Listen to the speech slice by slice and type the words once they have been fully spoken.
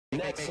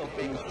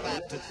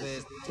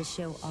to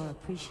show our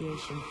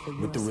appreciation for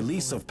your With the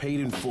release of Paid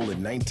in Full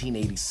in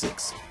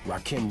 1986,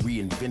 Rakim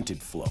reinvented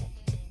flow.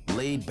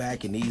 Laid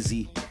back and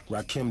easy,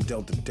 Rakim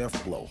dealt a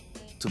death blow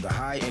to the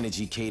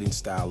high-energy cadence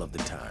style of the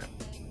time.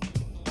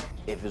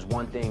 If there's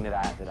one thing that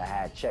I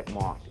had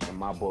checkmarked in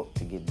my book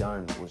to get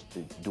done was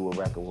to do a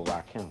record with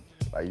Rakim.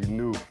 Like, you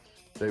knew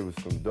they was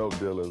some dope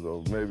dealers,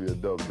 or maybe a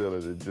dope dealer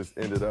that just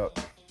ended up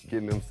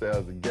getting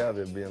themselves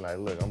together and being like,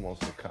 look, I'm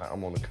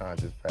on the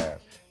conscious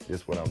path.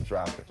 This is what I'm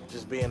dropping.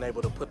 Just being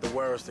able to put the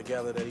words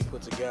together that he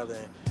put together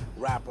and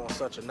rap on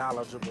such a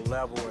knowledgeable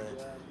level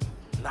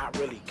and not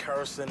really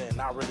cursing and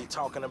not really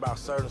talking about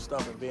certain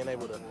stuff and being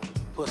able to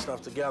put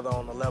stuff together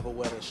on a level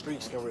where the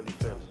streets can really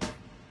feel it.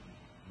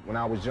 When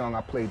I was young,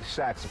 I played the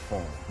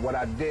saxophone. What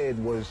I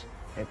did was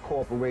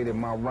incorporated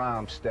my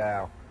rhyme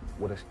style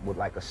with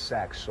like a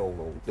sax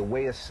solo. The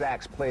way a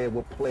sax player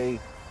would play,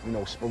 you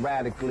know,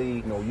 sporadically,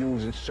 you know,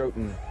 using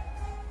certain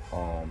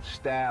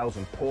styles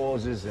and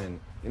pauses, and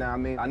you know what I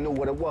mean? I knew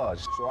what it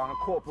was, so I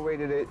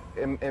incorporated it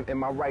in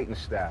my writing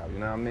style, you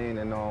know what I mean?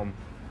 And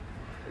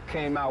it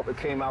came out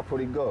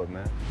pretty good,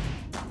 man.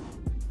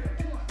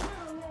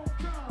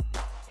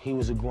 He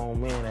was a grown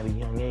man at a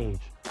young age.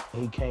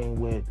 He came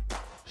with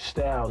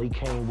style, he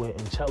came with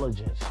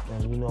intelligence,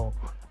 and you know,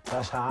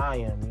 that's how I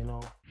am, you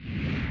know?